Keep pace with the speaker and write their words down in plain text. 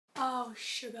Oh,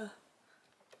 sugar.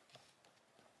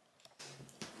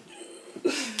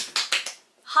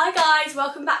 Hi guys,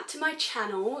 welcome back to my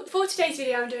channel. For today's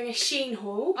video I'm doing a SHEIN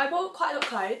haul. I bought quite a lot of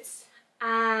clothes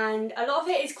and a lot of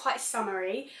it is quite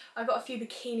summery. I got a few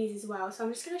bikinis as well, so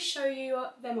I'm just going to show you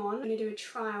them on. I'm going to do a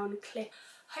try on clip.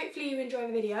 Hopefully you enjoy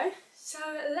the video. So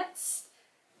let's...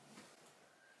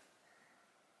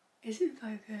 Is it in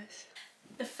focus?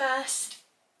 The first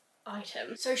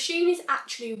item. So SHEIN is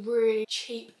actually really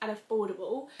cheap and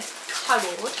affordable. It's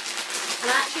coloured.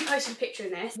 And I actually posted a picture in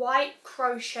this. White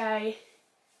crochet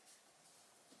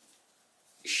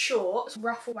shorts,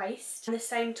 ruffle waist, and the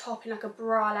same top in like a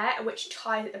bralette which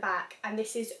ties at the back, and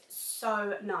this is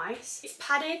so nice. It's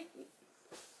padded.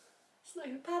 It's not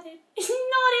even padded. It's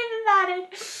not even padded.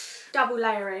 Double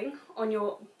layering on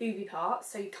your booby part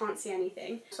so you can't see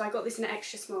anything. So I got this in an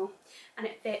extra small and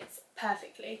it fits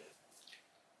perfectly.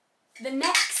 The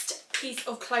next piece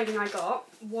of clothing I got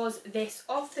was this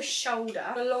off the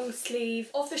shoulder, a long sleeve,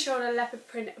 off the shoulder leopard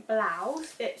print blouse.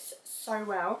 Fits so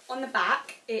well. On the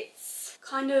back it's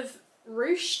kind of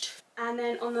ruched, and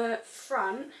then on the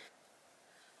front,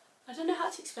 I don't know how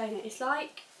to explain it, it's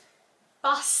like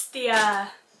bustier,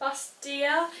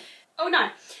 oh no,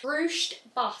 ruched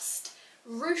bust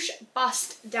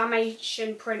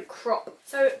Dalmatian print crop.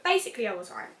 So basically I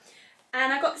was right,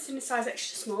 and I got this in a size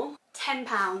extra small. £10,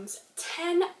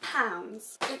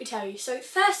 £10. Let me tell you, so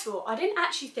first of all, I didn't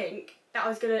actually think that I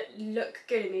was gonna look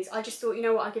good in these. I just thought, you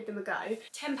know what, I'll give them a go.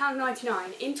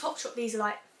 £10.99. In Topshop these are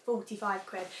like 45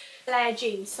 quid. Layer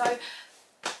jeans, so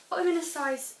got them in a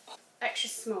size extra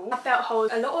small. I belt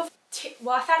hold, a lot of,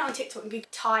 well, I found it on TikTok, you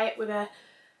could tie it with a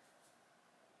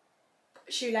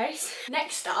shoelace.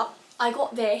 Next up, I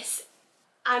got this,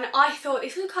 and I thought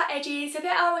this was quite edgy, it's a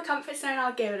bit out of my comfort zone,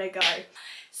 I'll give it a go.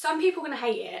 Some people are going to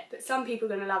hate it, but some people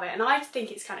are going to love it, and I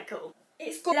think it's kind of cool.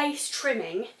 It's got lace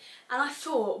trimming, and I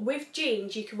thought with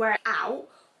jeans you could wear it out,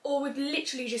 or with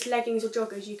literally just leggings or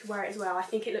joggers you could wear it as well. I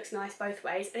think it looks nice both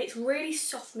ways, and it's really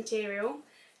soft material.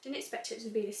 Didn't expect it to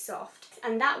be this soft.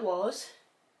 And that was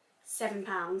 £7.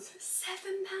 £7!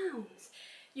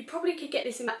 You probably could get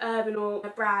this in Urban or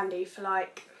Brandy for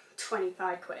like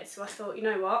 25 quid, so I thought, you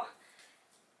know what?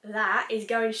 That is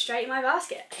going straight in my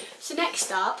basket. So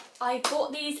next up, I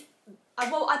bought these. I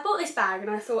bought this bag, and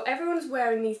I thought everyone's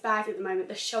wearing these bags at the moment,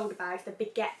 the shoulder bags, the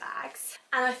baguette bags.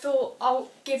 And I thought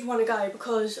I'll give one a go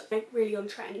because they're really on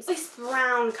trend. This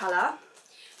brown colour,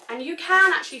 and you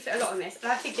can actually fit a lot on this,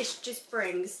 and I think this just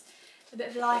brings a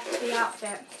bit of life to the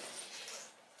outfit.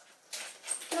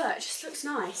 Look, it just looks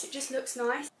nice. It just looks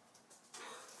nice.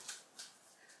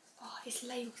 Oh, this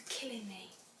label's killing me.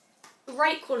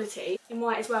 Great quality in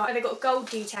white as well. They've got gold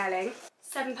detailing.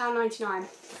 £7.99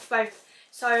 for both.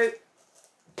 So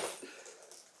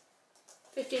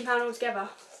 £15 altogether.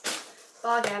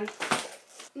 Bargain.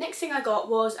 Next thing I got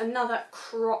was another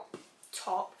crop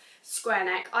top, square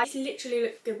neck. I literally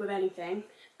look good with anything,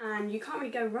 and you can't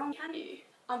really go wrong, can you?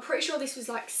 I'm pretty sure this was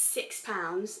like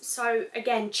 £6. So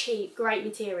again, cheap, great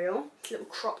material. A little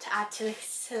crop to add to the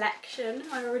selection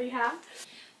I already have.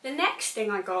 The next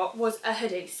thing I got was a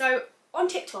hoodie. So on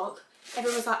TikTok,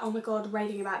 everyone was like, oh my god,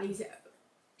 raving about these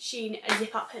SHEIN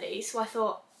zip up hoodies. So I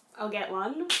thought, I'll get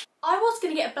one. I was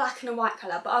going to get a black and a white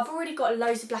colour, but I've already got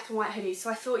loads of black and white hoodies.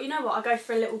 So I thought, you know what, I'll go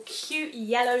for a little cute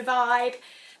yellow vibe,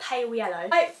 pale yellow.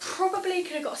 I probably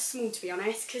could have got a small, to be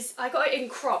honest, because I got it in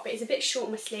crop, but it's a bit short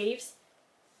on my sleeves.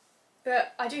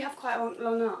 But I do have quite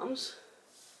long arms.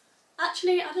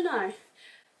 Actually, I don't know.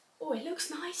 Oh, it looks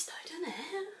nice though, doesn't it?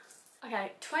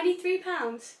 Okay, £23.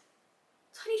 £23,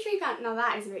 now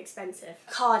that is a bit expensive.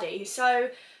 Cardi, so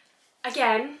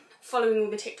again, following all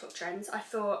the TikTok trends, I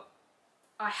thought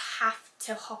I have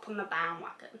to hop on the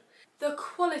bandwagon. The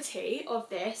quality of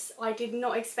this, I did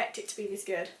not expect it to be this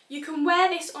good. You can wear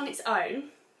this on its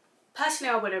own.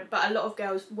 Personally I wouldn't, but a lot of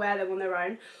girls wear them on their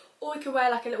own. Or you could wear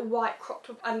like a little white crop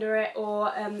top under it, or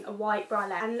a white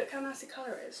bralette. And look how nice the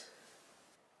colour is.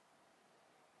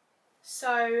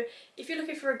 So if you're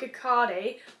looking for a good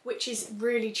cardi, which is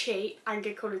really cheap and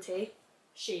good quality,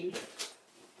 SHEIN.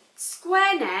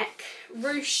 Square neck,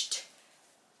 ruched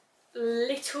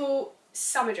little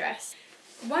summer dress.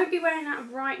 Won't be wearing that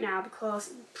right now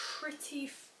because I'm pretty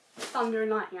thunder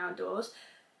and lightning outdoors,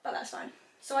 but that's fine.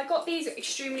 So I got these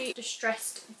extremely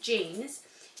distressed jeans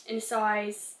in a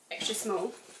size extra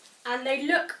small, and they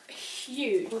look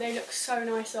huge. They look so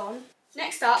nice on.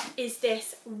 Next up is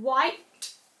this white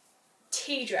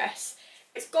tea dress.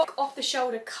 It's got off the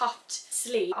shoulder cuffed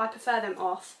sleeve. I prefer them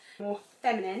off. more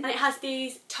feminine. And it has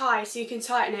these ties so you can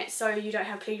tighten it so you don't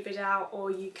have cleavage out, or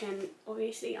you can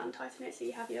obviously untighten it so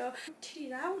you have your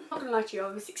titties out. I'm not gonna lie to you,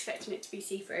 I was expecting it to be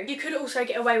see-through. You could also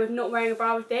get away with not wearing a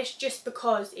bra with this just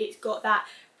because it's got that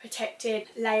protected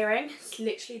layering. It's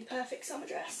literally the perfect summer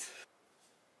dress.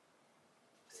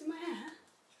 What's in my hair?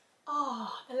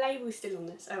 Oh, the label's still on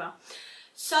this, oh well.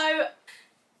 So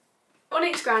on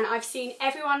Instagram, I've seen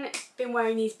everyone been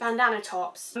wearing these bandana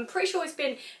tops. I'm pretty sure it's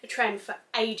been a trend for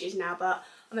ages now, but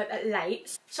I'm a bit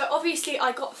late. So obviously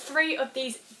I got 3 of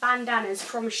these bandanas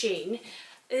from SHEIN,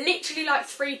 literally like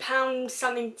 £3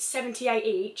 something, 78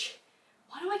 each.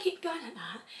 Why do I keep going like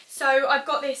that? So I've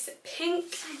got this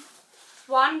pink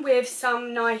one with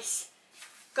some nice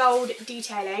gold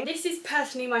detailing. This is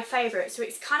personally my favourite, so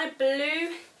it's kind of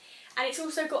blue. And it's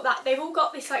also got that, they've all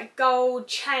got this like gold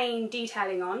chain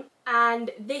detailing on.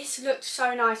 And this looked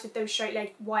so nice with those straight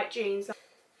leg white jeans.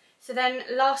 So then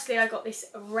lastly I got this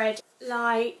red,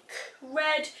 like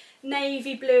red,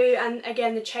 navy blue, and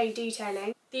again the chain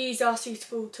detailing. These are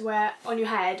suitable to wear on your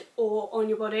head or on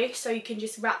your body, so you can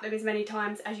just wrap them as many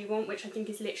times as you want, which I think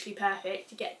is literally perfect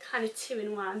to get kind of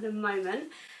 2-in-1 at the moment.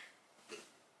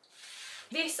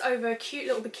 This over a cute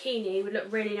little bikini would look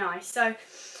really nice. So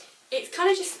it's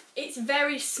kind of just, it's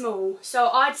very small, so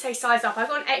I'd say size up. I've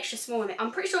got an extra small in it.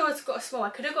 I'm pretty sure I've got a small. I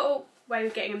could have got away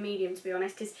with getting a medium, to be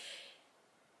honest, because,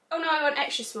 oh no, I got an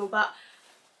extra small, but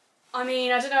I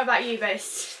mean, I don't know about you, but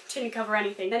it didn't cover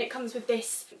anything. Then it comes with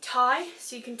this tie,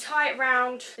 so you can tie it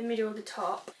round the middle of the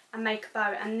top and make a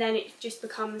bow, and then it just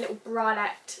becomes a little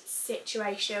bralette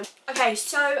situation. Okay,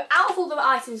 so out of all the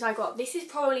items I got, this is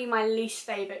probably my least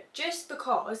favourite, just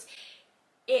because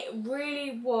it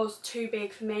really was too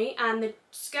big for me and the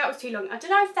skirt was too long. I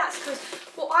don't know if that's because,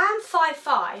 well, I am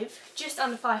 5'5", just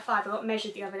under 5'5", I got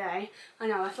measured the other day. I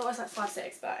know, I thought I was like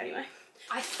 5'6", but anyway.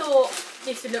 I thought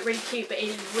this would look really cute, but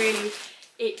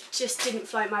it just didn't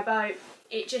float my boat.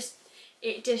 It just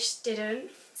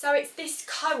didn't. So it's this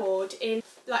cord in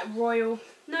like royal,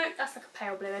 no, that's like a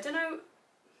pale blue. I don't know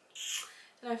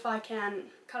if I can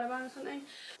colour one or something.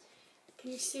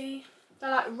 Can you see?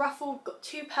 They're like ruffle, got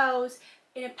 2 pearls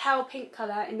in a pale pink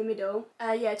colour in the middle.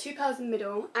 Yeah, 2 pearls in the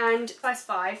middle, and size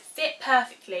 5, fit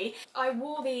perfectly. I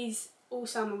wore these all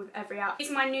summer with every outfit. These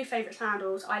are my new favourite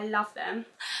sandals, I love them.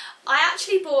 I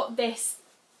actually bought this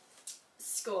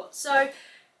skirt. So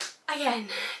again,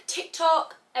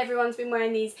 TikTok, everyone's been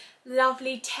wearing these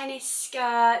lovely tennis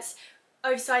skirts,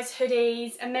 oversized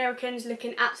hoodies, Americans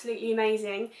looking absolutely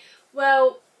amazing.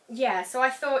 Well, yeah, so I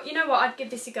thought, you know what, I'd give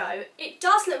this a go. It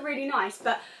does look really nice,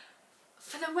 but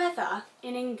for the weather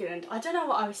in England, I don't know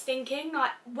what I was thinking.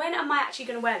 Like, when am I actually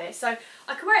going to wear this? So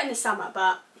I could wear it in the summer,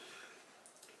 but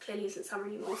clearly isn't summer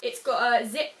anymore. It's got a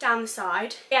zip down the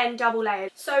side, again double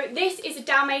layered. So this is a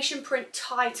Dalmatian print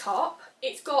tie top.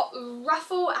 It's got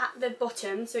ruffle at the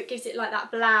bottom, so it gives it like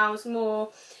that blouse, more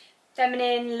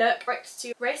feminine look. Ripped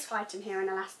to wrist height in here and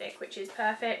elastic, which is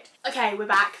perfect. Okay, we're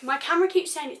back. My camera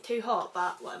keeps saying it's too hot,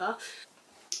 but whatever.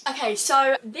 Okay,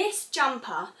 so this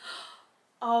jumper,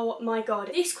 oh my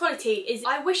god, this quality is,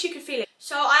 I wish you could feel it.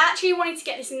 So I actually wanted to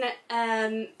get this in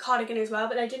the cardigan as well,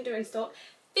 but they didn't do it in stock.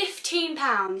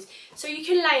 £15. So you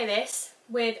can layer this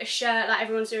with a shirt like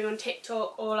everyone's doing on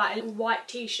TikTok, or like a white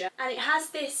t-shirt, and it has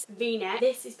this v-neck.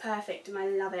 This is perfect and I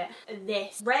love it.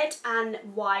 This red and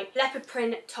white leopard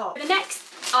print top. The next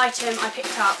item I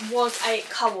picked up was a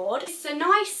cord. It's a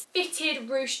nice fitted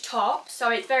ruched top, so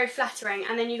it's very flattering,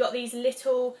 and then you got these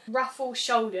little ruffle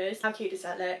shoulders. How cute does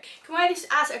that look? You can wear this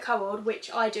as a cord, which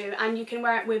I do, and you can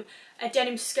wear it with a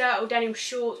denim skirt or denim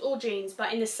shorts or jeans,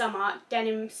 but in the summer,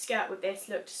 denim skirt with this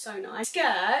looked so nice.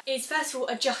 Skirt is first of all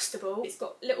adjustable. It's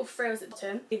got little frills at the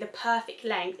bottom, the perfect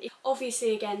length. It's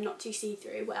obviously, again, not too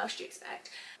see-through. What else do you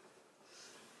expect?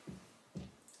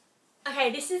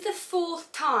 Okay, this is the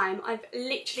 4th time I've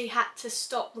literally had to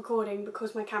stop recording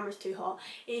because my camera's too hot.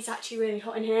 It is actually really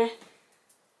hot in here.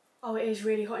 Oh, it is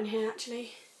really hot in here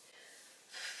actually.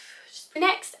 The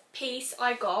next piece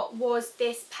I got was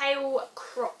this pale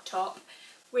crop top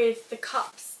with the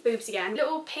cups, boobs again.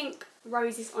 Little pink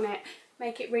roses on it,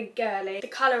 make it really girly. The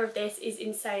colour of this is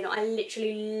insane. I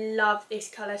literally love this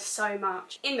colour so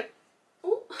much.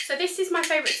 So this is my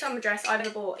favourite summer dress I've ever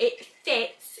bought. It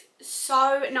fits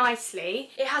so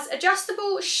nicely. It has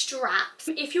adjustable straps.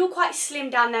 If you're quite slim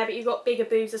down there but you've got bigger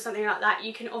boobs or something like that,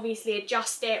 you can obviously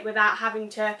adjust it without having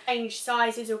to change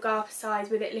sizes or go up a size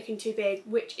with it looking too big,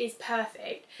 which is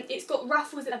perfect. It's got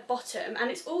ruffles at the bottom, and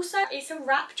it's a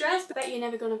wrap dress. I bet you're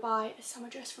never going to buy a summer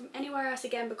dress from anywhere else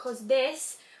again, because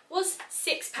this was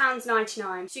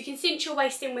 £6.99. So you can cinch your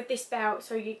waist in with this belt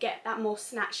so you get that more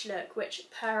snatch look, which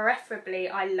preferably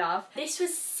I love. This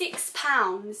was £6.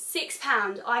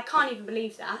 £6. I can't even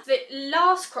believe that. The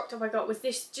last crop top I got was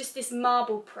just this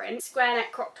marble print square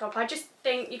neck crop top. I just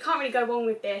think you can't really go wrong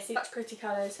with this. It's such pretty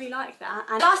colours. We like that.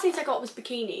 And last things I got was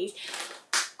bikinis.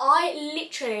 I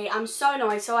literally am so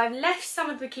annoyed. So I've left some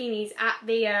of the bikinis at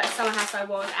the summer house I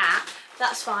was at.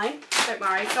 That's fine, don't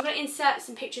worry. So I'm going to insert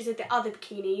some pictures of the other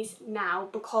bikinis now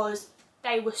because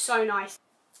they were so nice.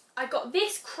 I got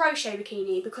this crochet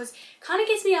bikini because it kind of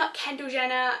gives me a Kendall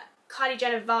Jenner, Kylie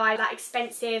Jenner vibe, that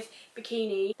expensive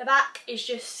bikini. The back is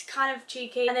just kind of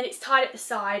cheeky and then it's tied at the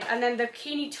side, and then the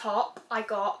bikini top I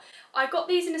got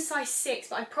these in a size 6,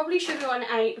 but I probably should have got an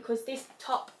 8 because this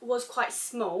top was quite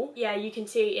small. Yeah, you can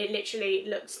see it literally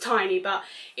looks tiny, but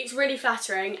it's really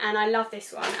flattering and I love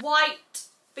this one. White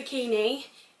bikini,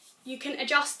 you can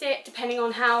adjust it depending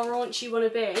on how raunchy you want to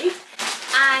be,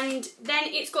 and then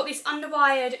it's got this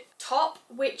underwired top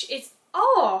which is,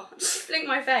 oh, blink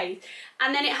my face,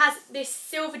 and then it has this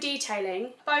silver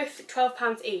detailing, both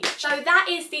 £12 each. So that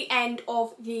is the end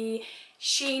of the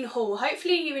SHEIN haul.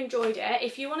 Hopefully you enjoyed it.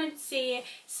 If you wanted to see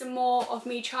some more of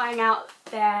me trying out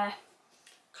their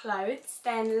clothes,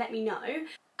 then let me know.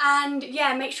 And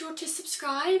yeah, make sure to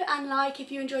subscribe and like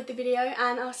if you enjoyed the video,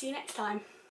 and I'll see you next time.